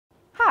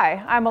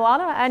Hi, I'm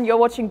Alana and you're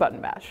watching Button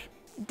Bash.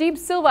 Deep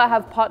Silver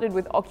have partnered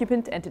with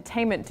Occupant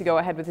Entertainment to go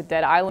ahead with the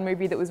Dead Island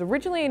movie that was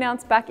originally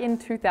announced back in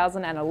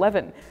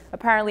 2011.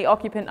 Apparently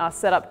Occupant are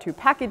set up to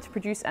package,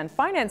 produce and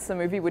finance the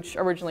movie, which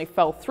originally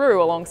fell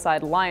through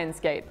alongside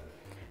Lionsgate.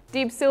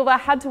 Deep Silver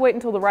had to wait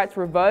until the rights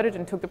reverted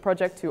and took the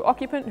project to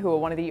Occupant, who were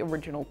one of the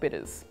original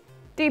bidders.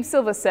 Deep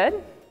Silver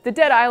said, "The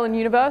Dead Island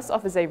universe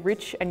offers a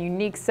rich and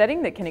unique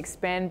setting that can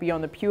expand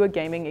beyond the pure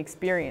gaming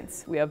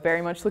experience. We are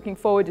very much looking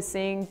forward to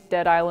seeing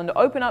Dead Island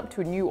open up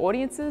to new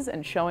audiences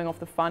and showing off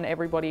the fun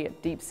everybody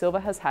at Deep Silver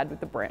has had with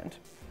the brand."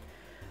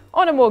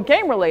 On a more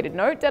game-related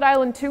note, Dead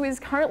Island 2 is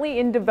currently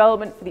in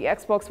development for the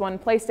Xbox One,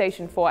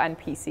 PlayStation 4 and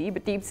PC,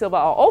 but Deep Silver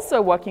are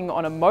also working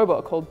on a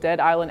MOBA called Dead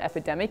Island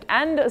Epidemic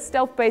and a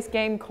stealth-based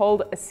game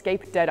called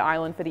Escape Dead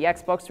Island for the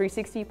Xbox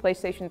 360,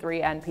 PlayStation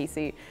 3 and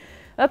PC.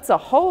 That's a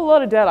whole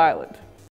lot of Dead Island.